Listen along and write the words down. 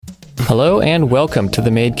Hello and welcome to the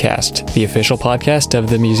Madecast, the official podcast of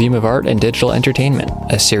the Museum of Art and Digital Entertainment,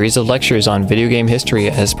 a series of lectures on video game history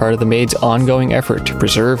as part of the Made's ongoing effort to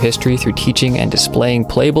preserve history through teaching and displaying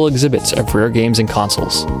playable exhibits of rare games and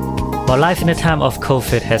consoles. While life in the time of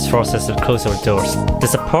COVID has forced us to close our doors, the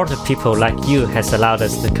support of people like you has allowed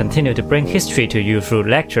us to continue to bring history to you through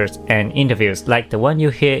lectures and interviews like the one you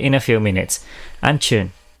hear in a few minutes. I'm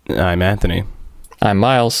Chun. I'm Anthony. I'm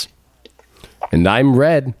Miles. And I'm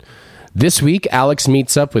Red. This week, Alex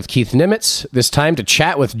meets up with Keith Nemitz, this time to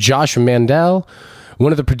chat with Josh Mandel,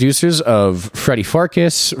 one of the producers of Freddy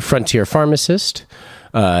Pharkas, Frontier Pharmacist.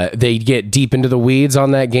 They get deep into the weeds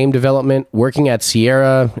on that game development, working at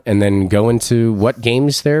Sierra, and then go into what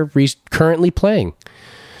games they're currently playing.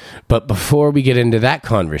 But before we get into that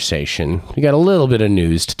conversation, we got a little bit of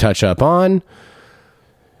news to touch up on.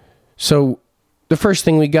 So the first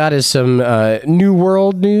thing we got is some New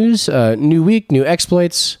World news, new week, new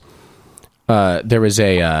exploits. There was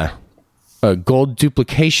a gold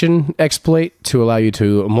duplication exploit to allow you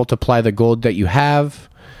to multiply the gold that you have.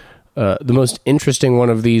 The most interesting one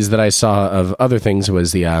of these that I saw of other things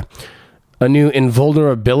was a new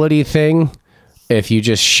invulnerability thing. If you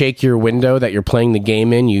just shake your window that you're playing the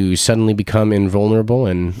game in, you suddenly become invulnerable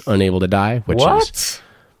and unable to die. Which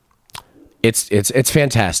it's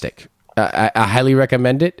fantastic. I highly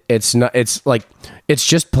recommend it. It's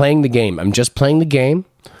just playing the game. I'm just playing the game.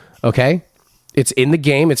 Okay. It's in the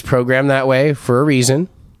game. It's programmed that way for a reason.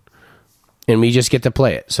 And we just get to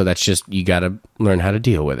play it. So that's just, you got to learn how to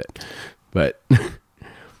deal with it. But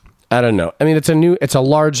I don't know. I mean, it's a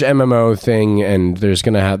large MMO thing, and they're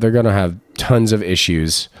going to have tons of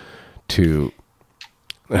issues to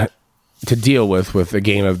deal with a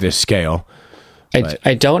game of this scale.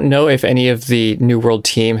 I don't know if any of the New World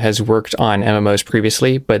team has worked on MMOs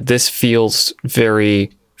previously, but this feels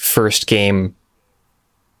very first game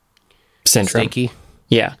syndrome. Stinky.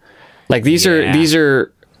 Yeah. Like these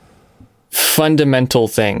are fundamental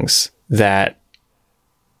things that,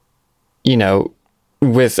 you know,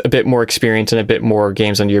 with a bit more experience and a bit more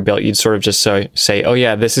games under your belt, you'd sort of just say, oh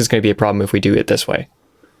yeah, this is going to be a problem if we do it this way.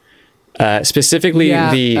 Specifically,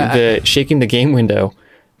 the shaking the game window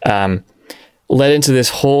led into this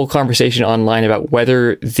whole conversation online about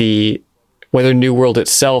whether New World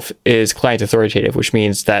itself is client authoritative, which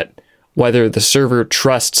means that whether the server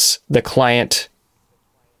trusts the client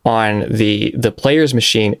on the player's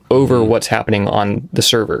machine over what's happening on the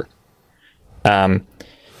server.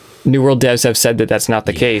 New World devs have said that that's not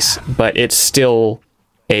the case, but it's still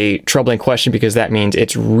a troubling question because that means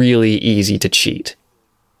it's really easy to cheat.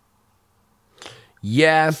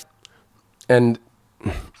 Yeah, and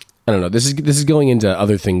I don't know. This is going into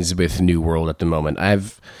other things with New World at the moment.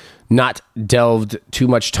 I've not delved too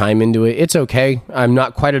much time into it. It's okay. I'm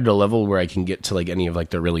not quite at a level where I can get to like any of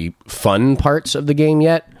like the really fun parts of the game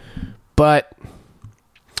yet, but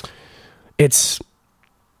I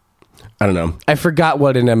don't know. I forgot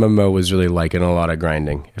what an MMO was really like and a lot of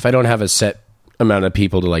grinding. If I don't have a set amount of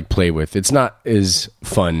people to like play with, it's not as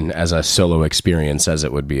fun as a solo experience as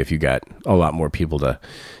it would be if you got a lot more people to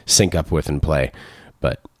sync up with and play.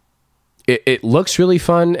 But it looks really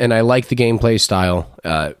fun, and I like the gameplay style.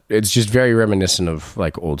 It's just very reminiscent of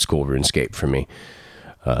like old school RuneScape for me.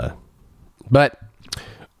 But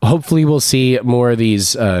hopefully we'll see more of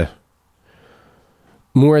these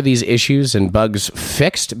issues and bugs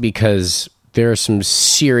fixed, because there are some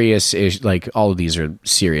serious all of these are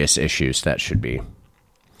serious issues that should be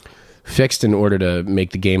fixed in order to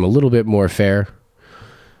make the game a little bit more fair.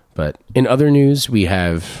 But in other news, we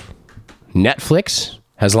have Netflix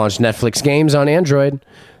has launched Netflix games on Android.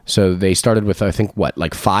 So they started with, I think,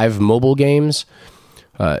 5 mobile games,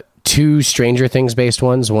 2 Stranger Things based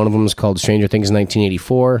ones. One of them is called Stranger Things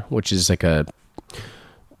 1984, which is like a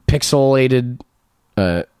pixelated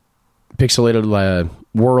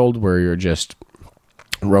world where you're just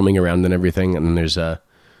roaming around and everything. And then there's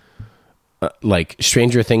like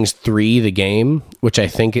Stranger Things 3, the game, which I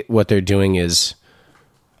think what they're doing is,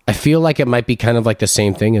 I feel like it might be kind of like the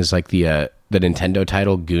same thing as like the Nintendo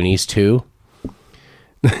title Goonies 2,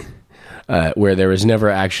 where there was never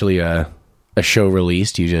actually a show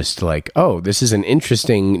released. You just like, oh, this is an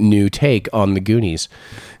interesting new take on the Goonies.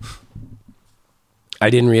 I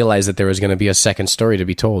didn't realize that there was going to be a second story to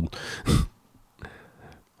be told.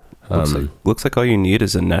 Looks like all you need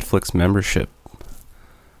is a Netflix membership.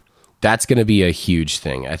 That's going to be a huge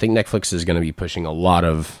thing. I think Netflix is going to be pushing a lot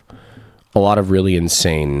of really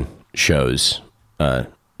insane shows,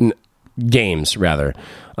 games rather.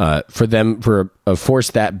 For a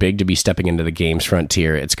force that big to be stepping into the games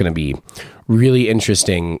frontier, it's going to be really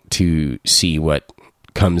interesting to see what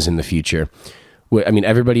comes in the future. I mean,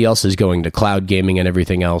 everybody else is going to cloud gaming and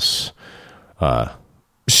everything else,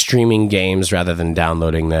 streaming games rather than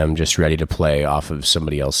downloading them just ready to play off of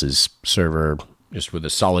somebody else's server, just with a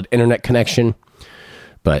solid internet connection.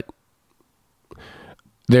 But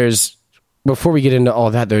before we get into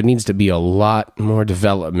all that, there needs to be a lot more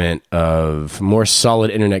development of more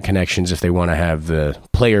solid internet connections if they want to have the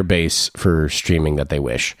player base for streaming that they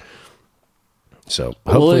wish. So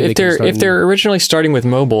hopefully if they're originally starting with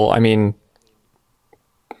mobile, I mean,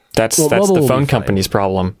 that's the phone company's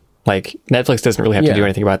problem. Like, Netflix doesn't really have to do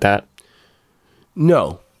anything about that.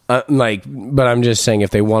 No. But I'm just saying, if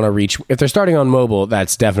they want to if they're starting on mobile,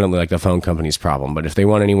 that's definitely like the phone company's problem. But if they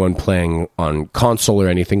want anyone playing on console or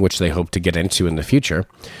anything, which they hope to get into in the future,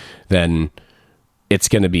 then it's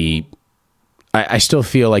going to be, I still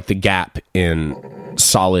feel like the gap in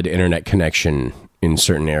solid internet connection in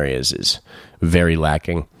certain areas is very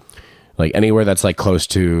lacking. Like anywhere that's like close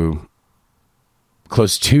to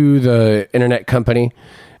the internet company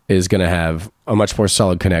is going to have a much more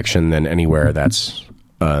solid connection than anywhere that's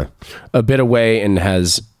a bit away and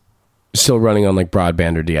has still running on like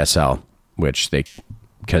broadband or DSL,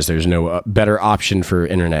 because there's no better option for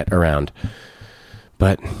internet around.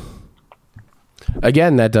 But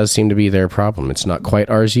again, that does seem to be their problem. It's not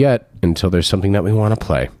quite ours yet until there's something that we want to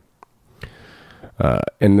play.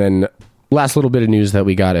 And then last little bit of news that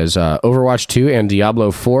we got is Overwatch 2 and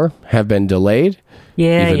Diablo 4 have been delayed. We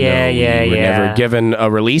were never given a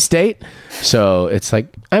release date, so it's like,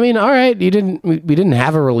 I mean, all right, we didn't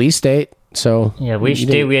have a release date, so yeah, which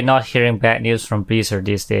day we're not hearing bad news from Blizzard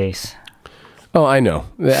these days. Oh, I know.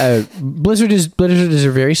 Blizzard is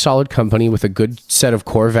a very solid company with a good set of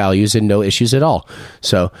core values and no issues at all.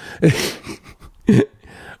 So,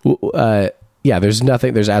 yeah, there's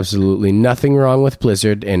absolutely nothing wrong with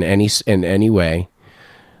Blizzard in any way.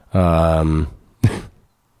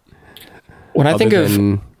 When I think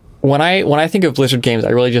of Blizzard games, I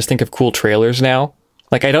really just think of cool trailers now.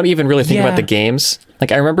 Like, I don't even really think about the games.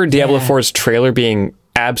 Like, I remember Diablo 4's trailer being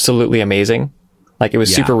absolutely amazing. Like, it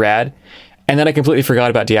was super rad. And then I completely forgot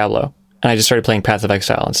about Diablo, and I just started playing Path of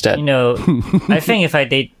Exile instead. You know, I think if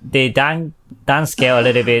they downscale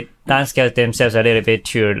themselves a little bit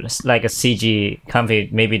to like a CG company,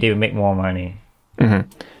 maybe they would make more money. Mm-hmm.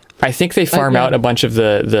 I think they farm out a bunch of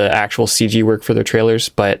the actual CG work for their trailers,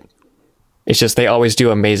 but it's just they always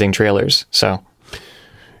do amazing trailers. So,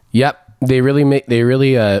 yep, they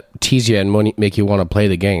really tease you and make you want to play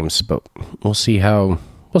the games. But we'll see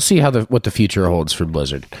what the future holds for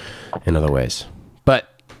Blizzard in other ways. But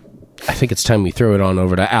I think it's time we throw it on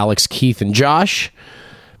over to Alex, Keith, and Josh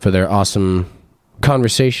for their awesome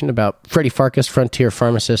conversation about Freddy Pharkas, Frontier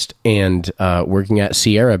Pharmacist, and working at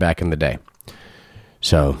Sierra back in the day.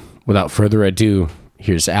 So, without further ado,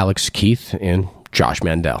 here's Alex, Keith, and Josh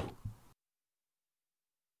Mandel.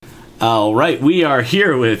 All right, we are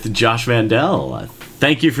here with Josh Mandel.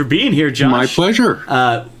 Thank you for being here, Josh. My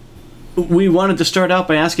pleasure. We wanted to start out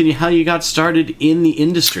by asking you how you got started in the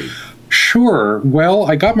industry. Sure. Well,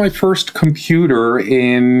 I got my first computer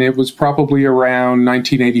it was probably around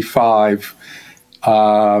 1985.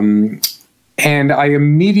 And I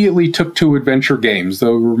immediately took to adventure games. They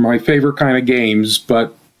were my favorite kind of games,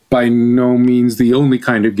 but by no means the only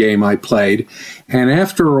kind of game I played. And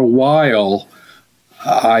after a while,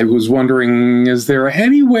 I was wondering, is there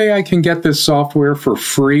any way I can get this software for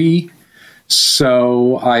free?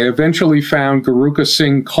 So I eventually found Garuka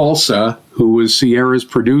Singh Khalsa, who was Sierra's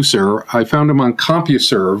producer. I found him on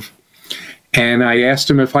CompuServe, and I asked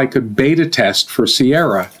him if I could beta test for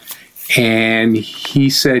Sierra. And he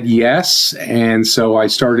said yes, and so I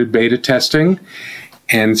started beta testing.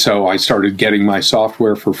 And so I started getting my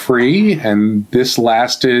software for free, and this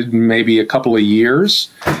lasted maybe a couple of years.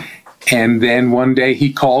 And then one day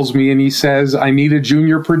he calls me and he says, I need a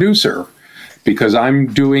junior producer because I'm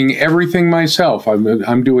doing everything myself.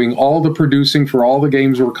 I'm doing all the producing for all the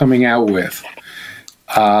games we're coming out with.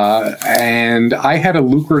 And I had a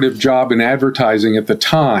lucrative job in advertising at the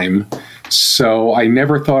time, so I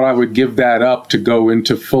never thought I would give that up to go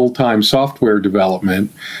into full-time software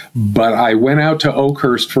development. But I went out to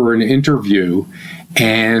Oakhurst for an interview,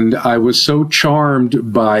 and I was so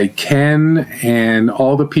charmed by Ken and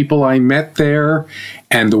all the people I met there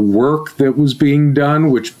and the work that was being done,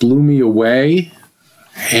 which blew me away.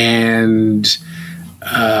 And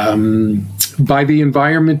by the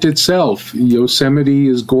environment itself, Yosemite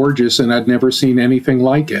is gorgeous, and I'd never seen anything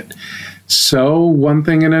like it. So one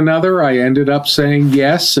thing and another, I ended up saying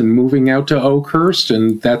yes and moving out to Oakhurst,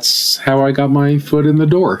 and that's how I got my foot in the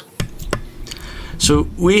door. So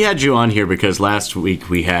we had you on here because last week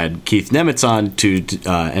we had Keith Nemitz on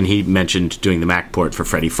and he mentioned doing the Mac port for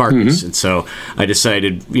Freddy Pharkas. And so I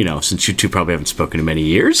decided, since you two probably haven't spoken in many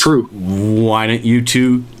years, True. Why don't you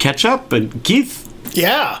two catch up? And Keith?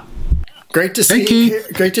 Yeah. Great to see Keith. you.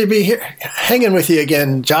 Great to be here, hanging with you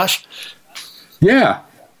again, Josh. Yeah.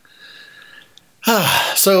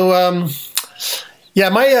 So,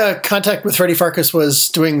 my contact with Freddy Pharkas was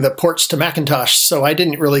doing the ports to Macintosh, so I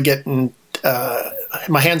didn't really get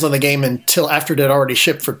my hands on the game until after it had already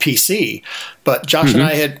shipped for PC. But Josh and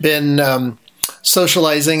I had been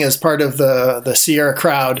socializing as part of the Sierra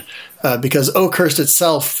crowd because Oakhurst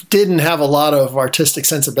itself didn't have a lot of artistic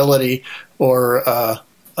sensibility or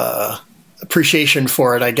appreciation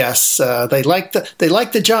for it, I guess. They like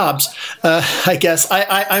the jobs, I guess.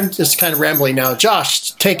 I'm just kind of rambling now.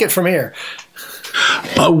 Josh, take it from here.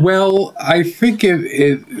 Well, I think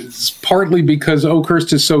it's partly because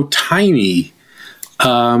Oakhurst is so tiny.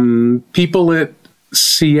 People at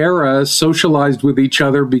Sierra socialized with each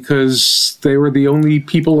other because they were the only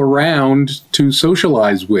people around to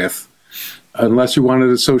socialize with. Unless you wanted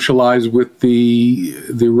to socialize with the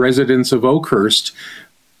residents of Oakhurst,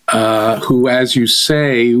 who, as you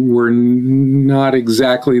say, were not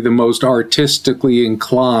exactly the most artistically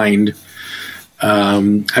inclined. I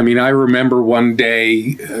remember one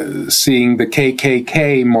day seeing the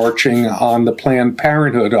KKK marching on the Planned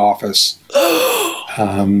Parenthood office.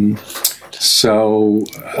 Wow,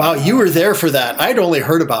 you were there for that. I'd only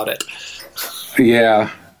heard about it. Yeah,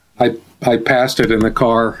 I passed it in the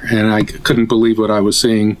car, and I couldn't believe what I was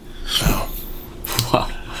seeing. Wow.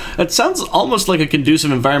 That sounds almost like a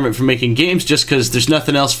conducive environment for making games just because there's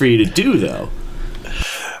nothing else for you to do, though.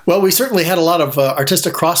 Well, we certainly had a lot of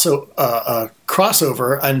artistic crossover.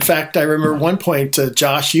 In fact, I remember one point,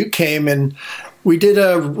 Josh, you came and we did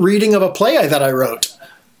a reading of a play that I wrote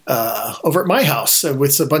over at my house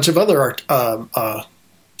with a bunch of other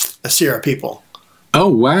Sierra people. Oh,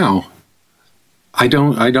 wow. I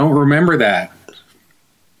don't remember that.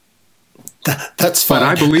 That's fine. But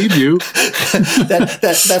I believe you.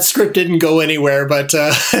 that script didn't go anywhere, but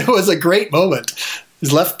it was a great moment.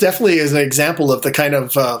 It's left definitely as an example of the kind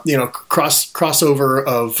of crossover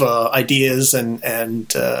of ideas and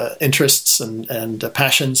interests and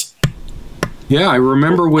passions. Yeah, I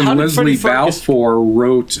remember when Leslie Freddy Pharkas Balfour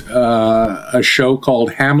wrote a show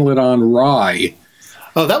called Hamlet on Rye.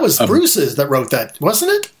 Oh, that was Bruce's that wrote that,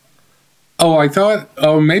 wasn't it? Oh, I thought.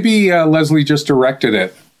 Oh, maybe Leslie just directed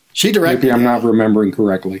it. She directed. Maybe I'm not remembering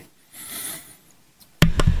correctly.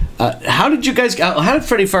 How did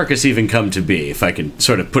Freddy Pharkas even come to be, if I can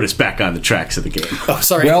sort of put us back on the tracks of the game? Oh,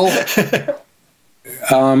 sorry. Well,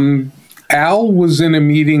 Al was in a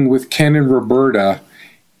meeting with Ken and Roberta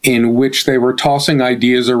in which they were tossing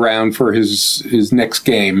ideas around for his next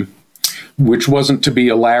game, which wasn't to be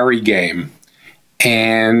a Larry game.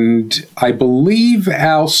 And I believe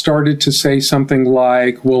Al started to say something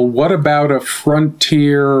like, well, what about a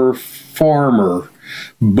frontier farmer?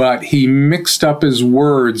 But he mixed up his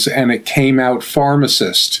words and it came out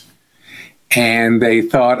Pharmacist. And they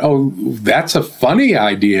thought, oh, that's a funny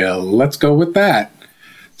idea. Let's go with that.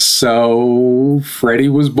 So Freddy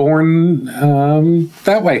was born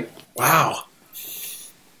that way. Wow.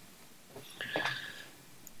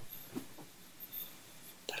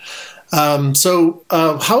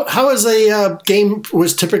 How is a game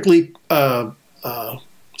was typically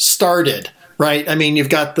started, right? I mean, you've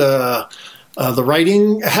got the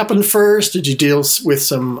writing happened first. Did you deal with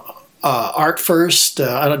some art first?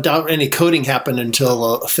 I don't doubt any coding happened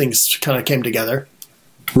until things kind of came together.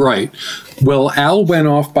 Right. Well, Al went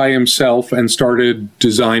off by himself and started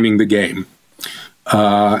designing the game.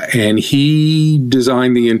 And he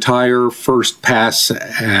designed the entire first pass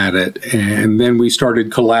at it. And then we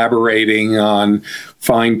started collaborating on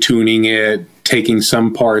fine-tuning it, taking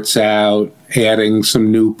some parts out, adding some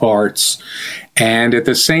new parts. And at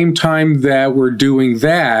the same time that we're doing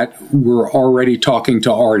that, we're already talking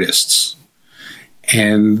to artists.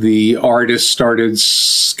 And the artists started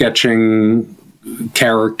sketching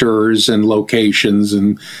characters and locations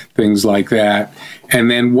and things like that. And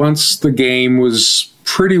then once the game was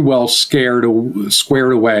pretty well squared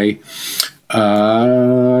away,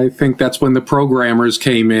 I think that's when the programmers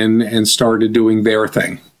came in and started doing their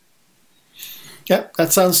thing. Yeah,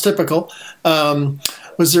 that sounds typical.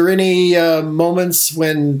 Was there any moments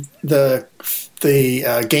when the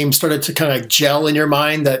game started to kind of gel in your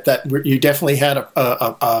mind that you definitely had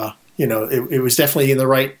it was definitely in the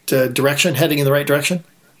right direction, heading in the right direction?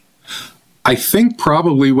 I think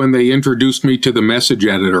probably when they introduced me to the message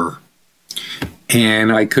editor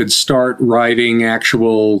and I could start writing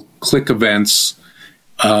actual click events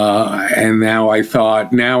And now I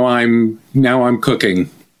thought, now I'm cooking.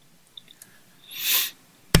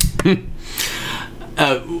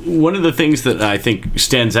 One of the things that I think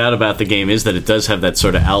stands out about the game is that it does have that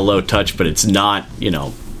sort of low touch, but it's not,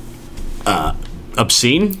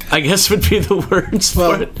 obscene, I guess would be the words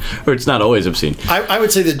for it. Or it's not always obscene. I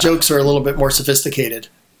would say the jokes are a little bit more sophisticated,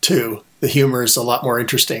 too. The humor is a lot more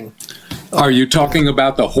interesting. Are you talking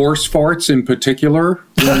about the horse farts in particular?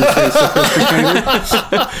 When you say sophisticated?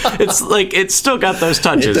 It's like, it's still got those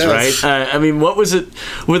touches, right? I mean, what was it?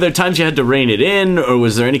 Were there times you had to rein it in, or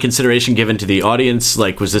was there any consideration given to the audience?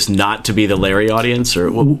 Like, was this not to be the Larry audience,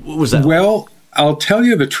 or what was that? Well, I'll tell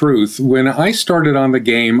you the truth. When I started on the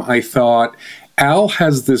game, I thought, Al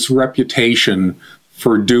has this reputation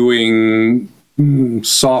for doing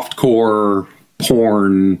softcore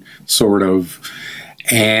porn, sort of.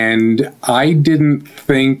 And I didn't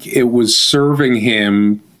think it was serving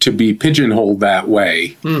him to be pigeonholed that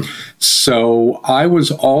way. So I was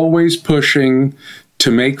always pushing to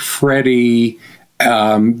make Freddy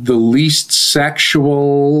the least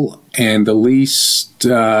sexual and the least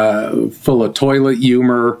full of toilet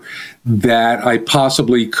humor that I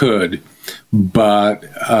possibly could. But,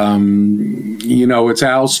 it's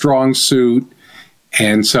Al's strong suit.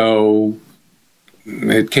 And so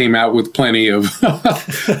it came out with plenty of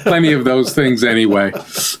those things anyway.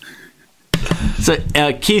 So,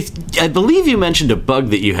 Keith, I believe you mentioned a bug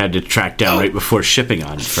that you had to track down right before shipping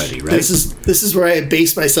on Freddy, right? This is where I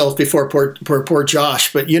base myself before poor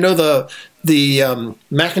Josh. But the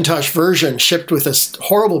Macintosh version shipped with this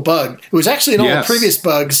horrible bug. It was actually in all the previous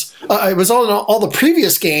bugs. It was all the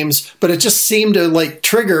previous games, but it just seemed to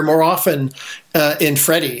trigger more often in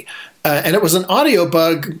Freddy. And it was an audio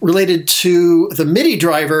bug related to the MIDI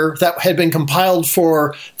driver that had been compiled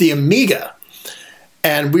for the Amiga.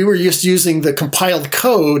 And we were just using the compiled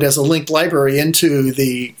code as a linked library into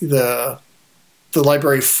the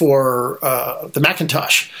library for the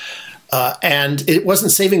Macintosh. And it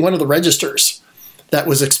wasn't saving one of the registers that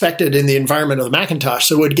was expected in the environment of the Macintosh,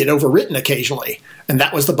 so it would get overwritten occasionally. And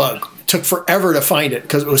that was the bug. It took forever to find it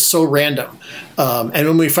because it was so random. And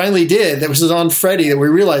when we finally did, that was on Freddy that we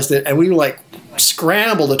realized it, and we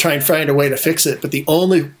scrambled to try and find a way to fix it. But the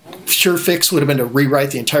only sure fix would have been to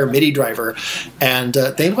rewrite the entire MIDI driver, and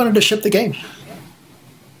they wanted to ship the game.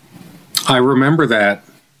 I remember that.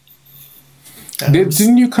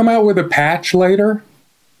 Didn't you come out with a patch later?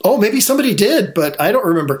 Oh, maybe somebody did, but I don't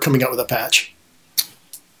remember coming out with a patch.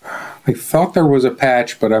 I thought there was a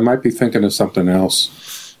patch, but I might be thinking of something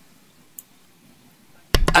else.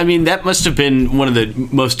 I mean, that must have been one of the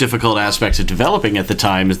most difficult aspects of developing at the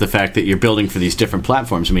time, is the fact that you're building for these different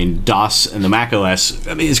platforms. I mean, DOS and the Mac OS,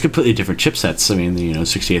 it's completely different chipsets. I mean,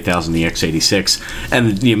 68,000, the x86,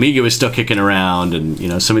 and the Amiga was still kicking around,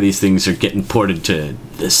 and, some of these things are getting ported to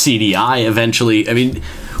the CDI eventually. I mean,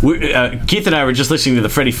 Keith and I were just listening to the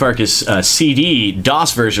Freddy Pharkas CD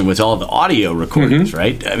DOS version with all the audio recordings,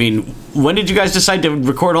 right? I mean, when did you guys decide to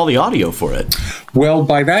record all the audio for it? Well,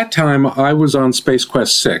 by that time, I was on Space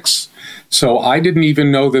Quest 6, so I didn't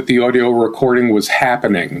even know that the audio recording was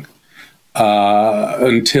happening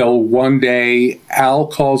until one day Al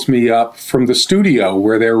calls me up from the studio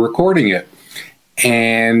where they're recording it.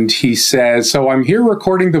 And he says, so I'm here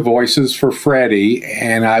recording the voices for Freddy.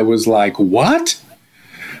 And I was like, what?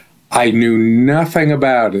 I knew nothing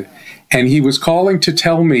about it. And he was calling to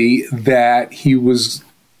tell me that he was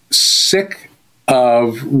sick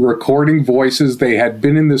of recording voices. They had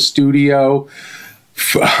been in the studio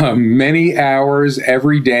for many hours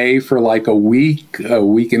every day for a week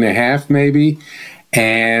and a half maybe.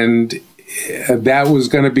 And that was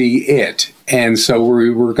going to be it. And so we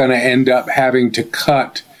were going to end up having to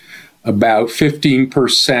cut about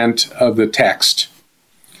 15% of the text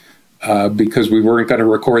because we weren't going to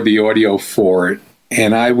record the audio for it.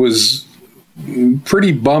 And I was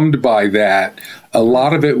pretty bummed by that. A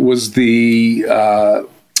lot of it was the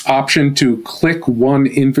option to click one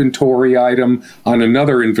inventory item on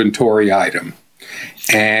another inventory item.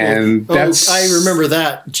 And I remember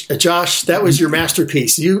that, Josh. That was your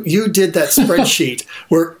masterpiece. You did that spreadsheet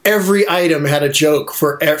where every item had a joke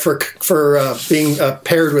for being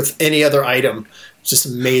paired with any other item. It's just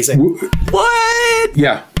amazing. What?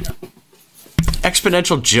 Yeah.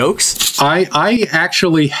 Exponential jokes? I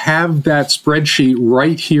actually have that spreadsheet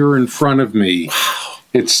right here in front of me. Wow.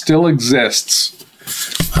 It still exists.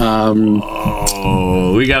 We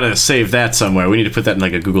gotta save that somewhere. We need to put that in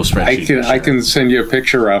a Google spreadsheet. I can send you a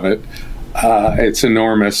picture of it. It's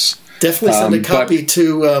enormous. Definitely send a copy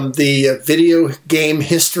to the Video Game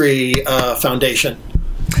History Foundation.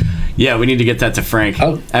 Yeah, we need to get that to Frank.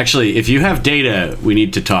 Oh. Actually, if you have data, we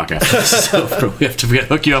need to talk after this. So we have to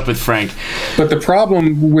hook you up with Frank. But the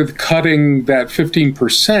problem with cutting that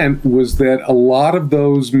 15% was that a lot of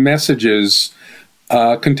those messages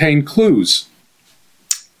contained clues.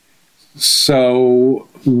 So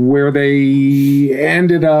where they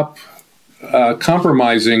ended up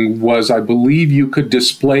compromising was, I believe you could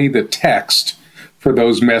display the text for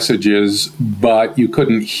those messages, but you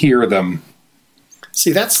couldn't hear them.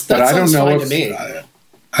 See, that sounds fine to me.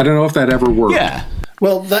 I don't know if that ever worked. Yeah.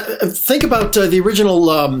 Well, think about the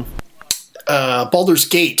original Baldur's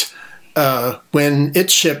Gate. When it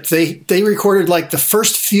shipped, they recorded like the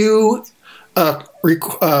first few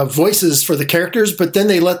voices for the characters, but then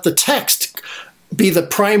they let the text be the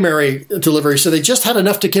primary delivery. So they just had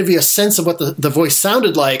enough to give you a sense of what the voice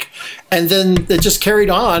sounded like. And then they just carried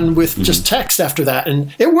on with just text after that.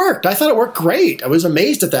 And it worked. I thought it worked great. I was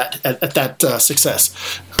amazed at that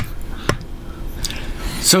success.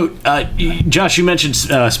 So, Josh, you mentioned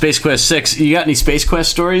Space Quest 6. You got any Space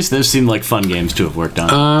Quest stories? Those seem like fun games to have worked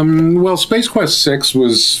on. Well, Space Quest 6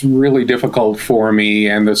 was really difficult for me,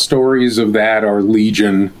 and the stories of that are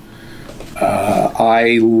legion.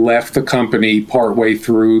 I left the company partway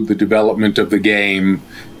through the development of the game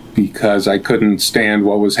because I couldn't stand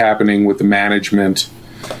what was happening with the management.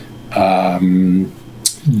 But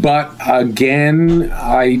again,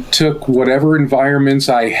 I took whatever environments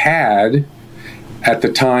I had at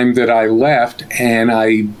the time that I left, and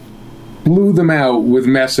I blew them out with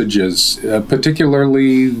messages,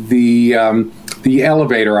 particularly the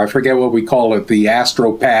elevator. I forget what we call it, the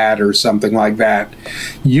astropad or something like that.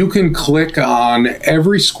 You can click on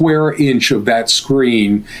every square inch of that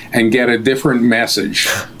screen and get a different message.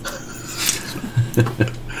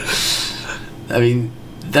 I mean,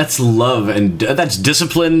 that's love, and that's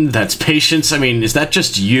discipline, that's patience. I mean, is that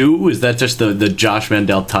just you? Is that just the Josh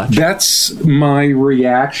Mandel touch? That's my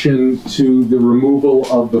reaction to the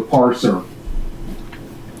removal of the parser.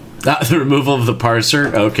 The removal of the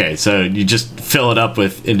parser? Okay, so you just fill it up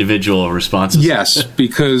with individual responses. Yes,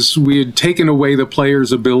 because we had taken away the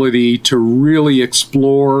player's ability to really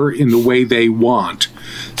explore in the way they want.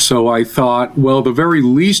 So I thought, well, the very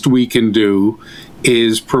least we can do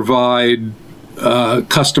is provide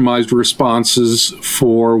customized responses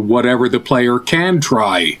for whatever the player can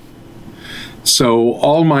try. So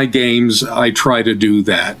all my games, I try to do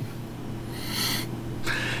that.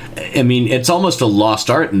 I mean, it's almost a lost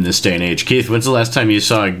art in this day and age. Keith, when's the last time you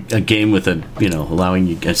saw a game with allowing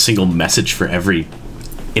you a single message for every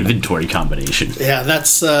inventory combination? Yeah,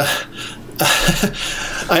 that's. I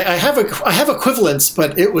have equivalents,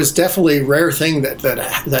 but it was definitely a rare thing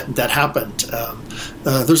that happened.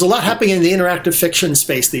 There's a lot happening in the interactive fiction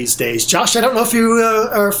space these days. Josh, I don't know if you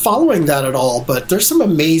are following that at all, but there's some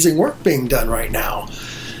amazing work being done right now.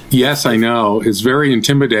 Yes, I know. It's very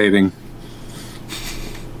intimidating.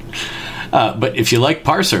 But if you like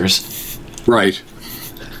parsers... Right.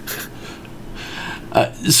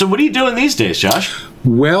 So what are you doing these days, Josh?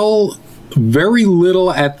 Well, very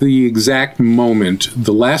little at the exact moment.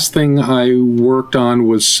 The last thing I worked on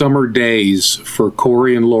was Summer Days for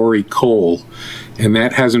Corey and Laurie Cole, and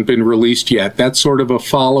that hasn't been released yet. That's sort of a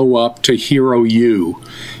follow-up to Hero U.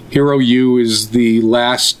 Hero U is the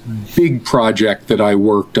last big project that I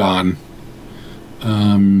worked on.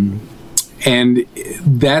 And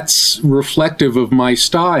that's reflective of my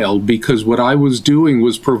style, because what I was doing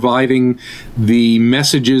was providing the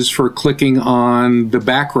messages for clicking on the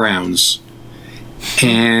backgrounds.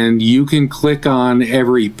 And you can click on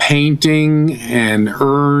every painting and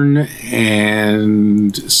urn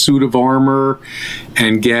and suit of armor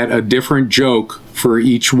and get a different joke for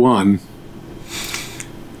each one.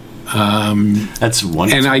 That's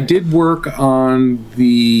wonderful. And I did work on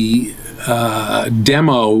the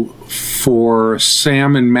demo for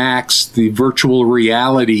Sam and Max, the virtual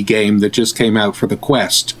reality game that just came out for the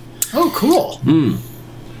Quest. Oh, cool.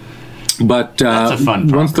 But That's a fun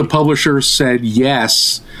once the publisher said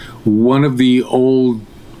yes, one of the old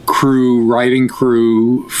writing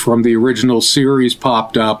crew from the original series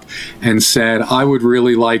popped up and said, I would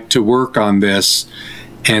really like to work on this.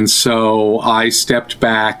 And so I stepped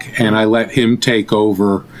back and I let him take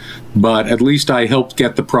over. But at least I helped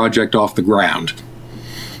get the project off the ground.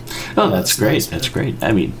 Oh, that's great. Nice, that's great.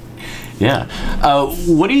 I mean, yeah.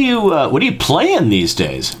 What are you playing these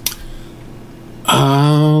days?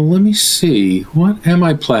 Let me see. What am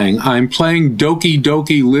I playing? I'm playing Doki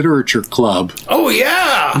Doki Literature Club. Oh,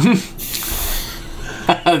 yeah!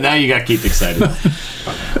 Now you got Keith excited.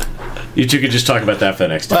 You two could just talk about that for the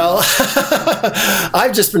next time. Well,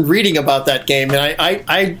 I've just been reading about that game, and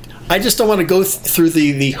I I just don't want to go through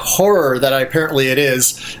the horror that apparently it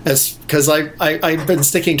is, because I've been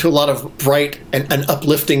sticking to a lot of bright and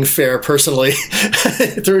uplifting fare personally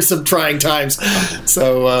through some trying times.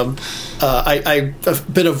 So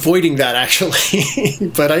I've been avoiding that, actually,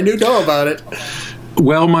 but I know about it.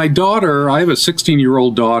 Well, my daughter, I have a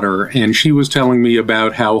 16-year-old daughter, and she was telling me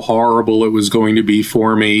about how horrible it was going to be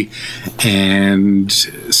for me and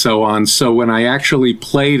so on. So when I actually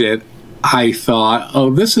played it, I thought,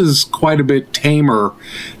 oh, this is quite a bit tamer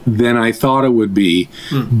than I thought it would be.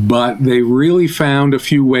 But they really found a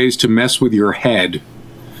few ways to mess with your head.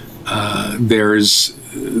 There's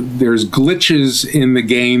glitches in the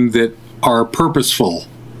game that are purposeful.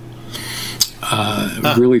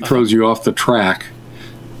 It really throws you off the track.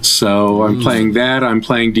 So I'm playing that. I'm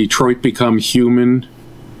playing Detroit Become Human.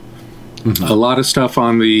 A lot of stuff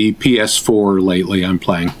on the PS4 lately I'm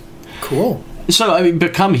playing. Cool. So, I mean,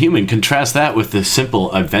 Become Human, contrast that with the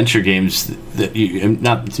simple adventure games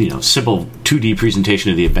that simple 2D presentation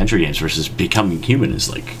of the adventure games versus Becoming Human is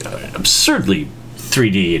like absurdly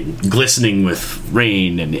 3D and glistening with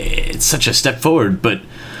rain, and it's such a step forward. But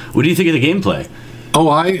what do you think of the gameplay? Oh,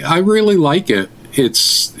 I really like it.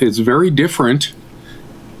 It's very different.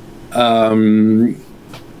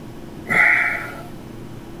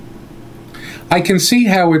 I can see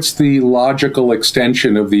how it's the logical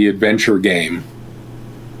extension of the adventure game.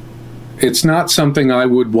 It's not something I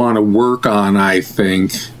would want to work on, I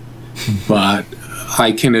think, but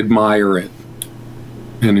I can admire it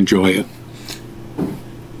and enjoy it.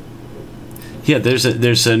 Yeah,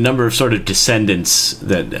 there's a number of sort of descendants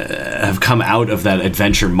that have come out of that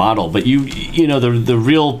adventure model, but the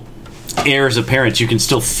real heirs apparent, you can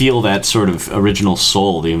still feel that sort of original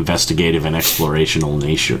soul, the investigative and explorational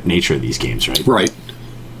nature of these games, right? Right.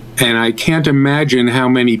 And I can't imagine how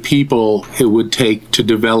many people it would take to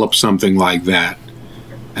develop something like that,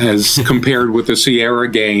 as compared with the Sierra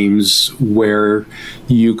games, where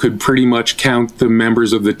you could pretty much count the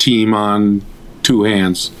members of the team on two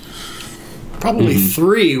hands. Probably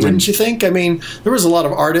three, wouldn't you think? I mean, there was a lot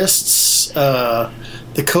of artists.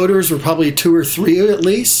 The coders were probably 2 or 3 at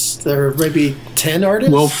least. There were maybe 10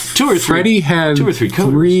 artists. Well, 2 or 3. Freddy had 2 or 3 coders.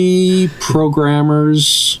 3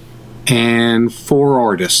 programmers and 4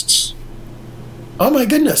 artists. Oh my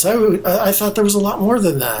goodness! I thought there was a lot more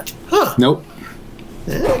than that. Huh? Nope.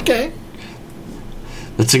 Okay.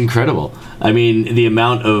 That's incredible. I mean, the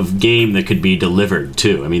amount of game that could be delivered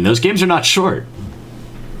too. I mean, those games are not short.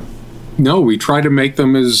 No, we try to make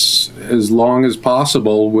them as long as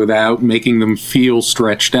possible without making them feel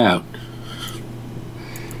stretched out.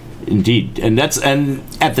 Indeed. And at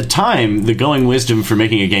the time, the going wisdom for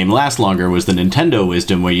making a game last longer was the Nintendo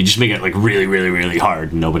wisdom, where you just make it like really, really, really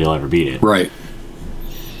hard and nobody will ever beat it. Right.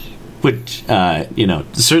 Which,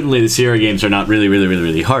 certainly the Sierra games are not really, really, really,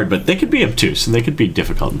 really hard, but they could be obtuse and they could be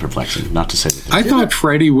difficult and perplexing, not to say that. I thought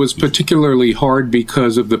Freddy was particularly hard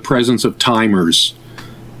because of the presence of timers.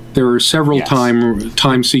 There are several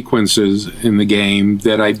time sequences in the game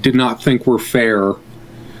that I did not think were fair,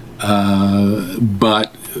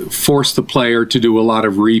 but forced the player to do a lot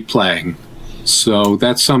of replaying. So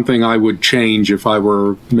that's something I would change if I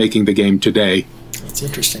were making the game today. That's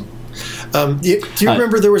interesting. Do you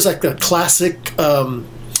remember there was like a classic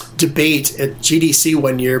debate at GDC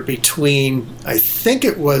one year between, I think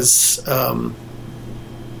it was, why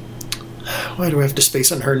do I have to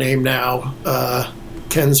space on her name now?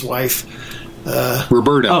 Ken's wife,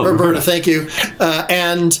 Roberta. Roberta, thank you.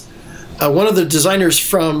 And one of the designers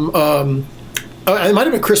from, it might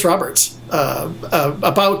have been Chris Roberts,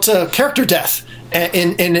 about character death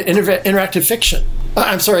in interactive fiction.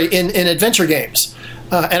 In adventure games.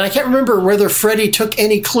 And I can't remember whether Freddy took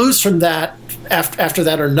any clues from that after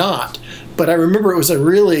that or not. But I remember it was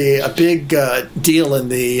a big deal in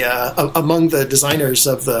the among the designers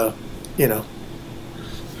of the gameverse.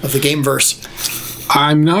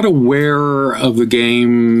 I'm not aware of the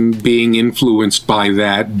game being influenced by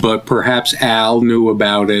that, but perhaps Al knew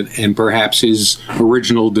about it, and perhaps his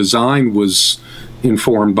original design was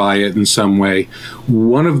informed by it in some way.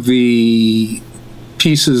 One of the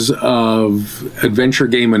pieces of adventure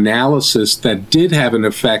game analysis that did have an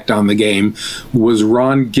effect on the game was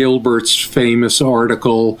Ron Gilbert's famous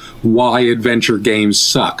article, "Why Adventure Games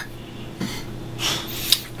Suck."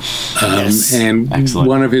 And excellent.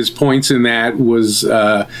 One of his points in that was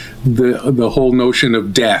the whole notion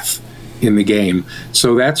of death in the game.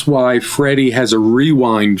 So that's why Freddy has a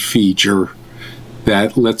rewind feature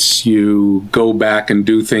that lets you go back and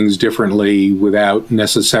do things differently without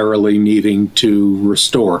necessarily needing to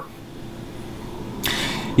restore.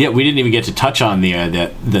 Yeah, we didn't even get to touch on the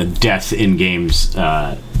death in games,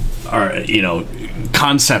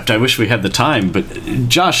 concept. I wish we had the time. But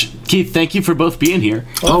Josh, Keith, thank you for both being here.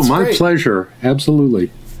 Oh, my pleasure.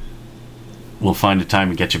 Absolutely. We'll find a time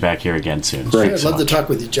and get you back here again soon. Great. I'd love to talk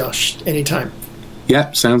with you, Josh, anytime.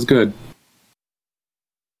 Yep, sounds good.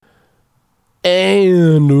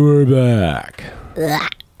 And we're back.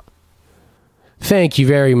 Thank you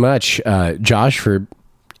very much, Josh,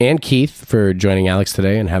 and Keith, for joining Alex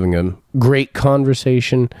today and having a great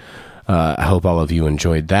conversation. I hope all of you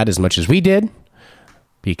enjoyed that as much as we did,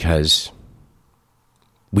 because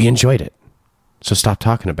we enjoyed it. So stop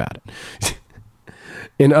talking about it.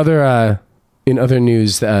 In other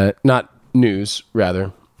news, not news,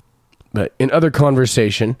 rather, but in other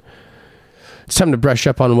conversation, it's time to brush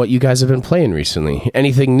up on what you guys have been playing recently.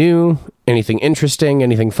 Anything new? Anything interesting?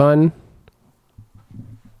 Anything fun?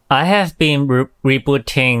 I have been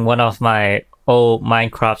rebooting one of my old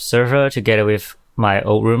Minecraft server together with my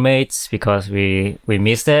old roommates because we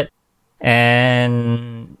missed it,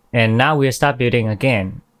 and now we start building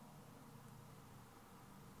again.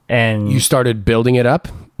 And you started building it up,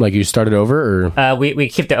 like you started over, or we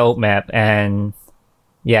keep the old map, and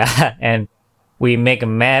yeah, and we make a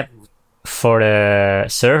map for the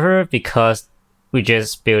server because we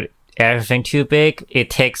just built everything too big.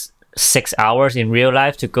 It takes 6 hours in real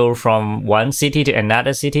life to go from one city to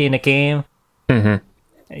another city in the game. Mm-hmm.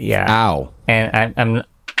 Yeah. Ow. And I'm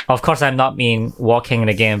of course I'm not mean walking in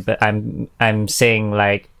the game, but I'm saying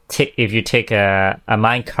like if you take a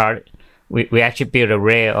minecart, we actually build a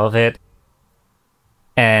rail of it,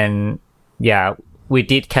 and yeah, we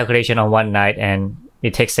did calculation on one night, and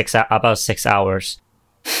it takes about 6 hours.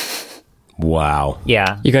 Wow.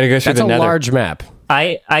 Yeah. You got to go through That's the a nether. large map.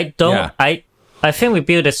 I don't. Yeah. I think we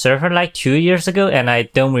built a server like 2 years ago, and I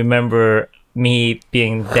don't remember me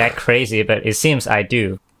being that crazy, but it seems I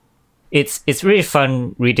do. It's really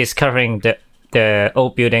fun rediscovering the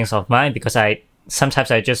old buildings of mine, because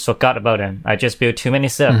sometimes I just forgot about them. I just built too many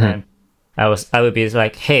stuff, and I would be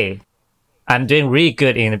like, hey, I'm doing really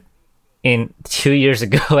good in 2 years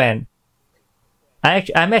ago, and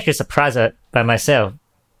I'm actually surprised by myself,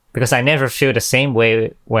 because I never feel the same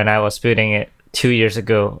way when I was building it 2 years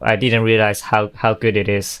ago. I didn't realize how good it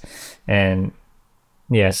is, and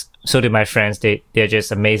yes, so do my friends. They're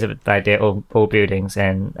just amazed by their old buildings,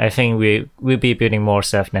 and I think we'll be building more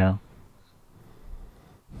stuff now.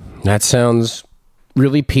 That sounds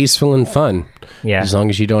really peaceful and fun. Yeah, as long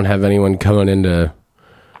as you don't have anyone coming in to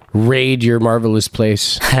raid your marvelous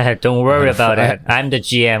place. Don't worry about it. I'm the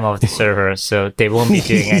GM of the server, so they won't be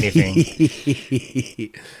doing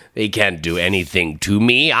anything. They can't do anything to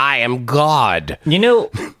me. I am God. You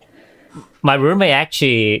know, my roommate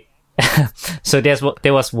actually... so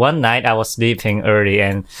there was one night I was sleeping early,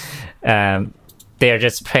 and they're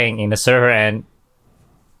just playing in the server, and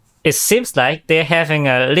it seems like they're having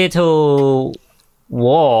a little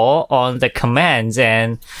war on the commands,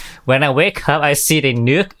 and when I wake up, I see they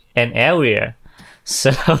nuke an area.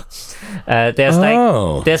 So there's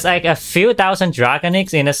like a few thousand dragon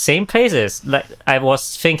eggs in the same places. Like I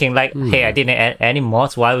was thinking, like, hey, I didn't add any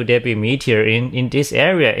mods. Why would there be meteor in this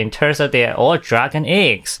area? It turns out they're all dragon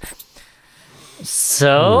eggs.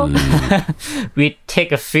 So we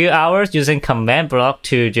take a few hours using command block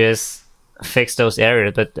to just fix those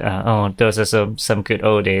areas. But those are some good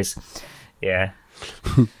old days. Yeah.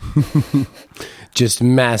 Just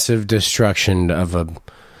massive destruction of a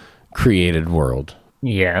created world.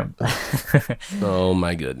 Yeah. Oh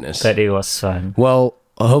my goodness. But it was fun. Well,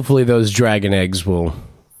 hopefully those dragon eggs will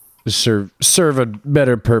serve a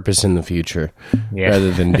better purpose in the future,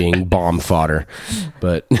 rather than being bomb fodder.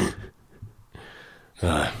 But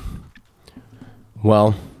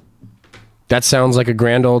well, that sounds like a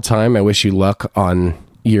grand old time. I wish you luck on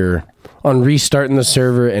restarting the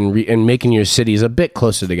server and making your cities a bit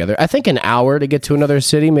closer together. I think an hour to get to another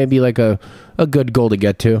city may be like a good goal to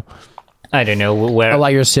get to. I don't know where. Allow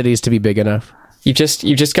your cities to be big enough. You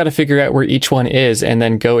just got to figure out where each one is, and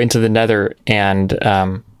then go into the nether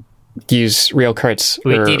and use rail carts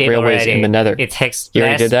or railways already. In the nether. It takes you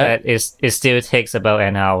less, did that? But it still takes about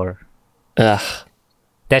an hour. Ugh.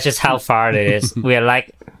 That's just how far it is. We are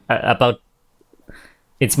like about.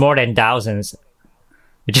 It's more than thousands.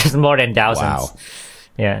 Just more than thousands. Wow.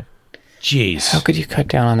 Yeah. Jeez. How could you cut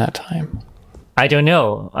down on that time? I don't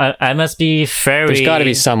know. I must be very... There's got to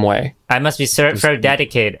be some way. I must be very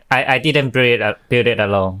dedicated. I didn't build it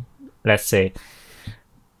alone, let's say.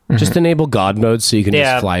 Just enable God mode so you can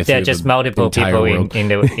just fly through. There are just multiple people in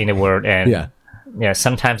the world. And yeah,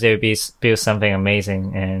 sometimes they will build something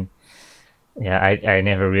amazing. And yeah, I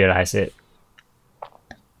never realized it.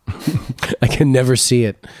 I can never see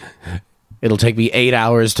it. It'll take me 8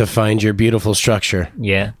 hours to find your beautiful structure.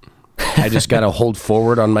 Yeah. I just got to hold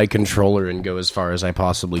forward on my controller and go as far as I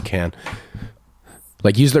possibly can.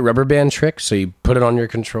 Like, use the rubber band trick, so you put it on your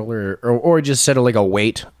controller, or just set like a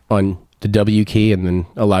weight on the W key and then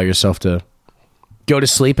allow yourself to go to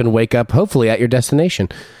sleep and wake up, hopefully at your destination.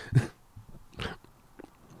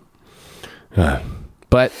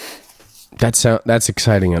 But that's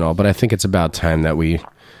exciting and all, but I think it's about time that we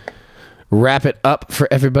wrap it up for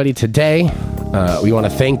everybody today. We want to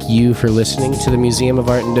thank you for listening to the Museum of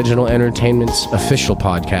Art and Digital Entertainment's official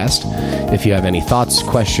podcast. If you have any thoughts,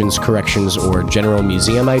 questions, corrections, or general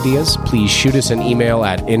museum ideas, please shoot us an email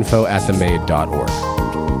at info@themade.org.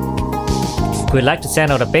 We'd like to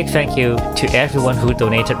send out a big thank you to everyone who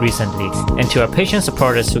donated recently, and to our patron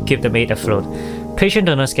supporters who keep the Made afloat. Patron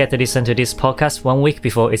donors get to listen to this podcast 1 week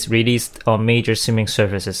before it's released on major streaming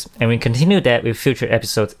services, and we continue that with future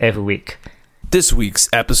episodes every week. This week's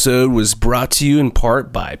episode was brought to you in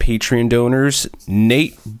part by Patreon donors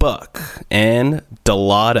Nate Buck and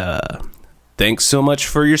Delata. Thanks so much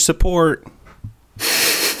for your support.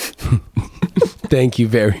 Thank you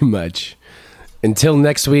very much. Until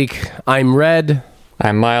next week, I'm Red.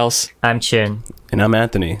 I'm Miles. I'm Chin. And I'm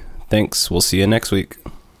Anthony. Thanks. We'll see you next week.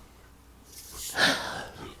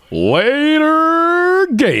 Later,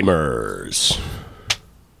 gamers.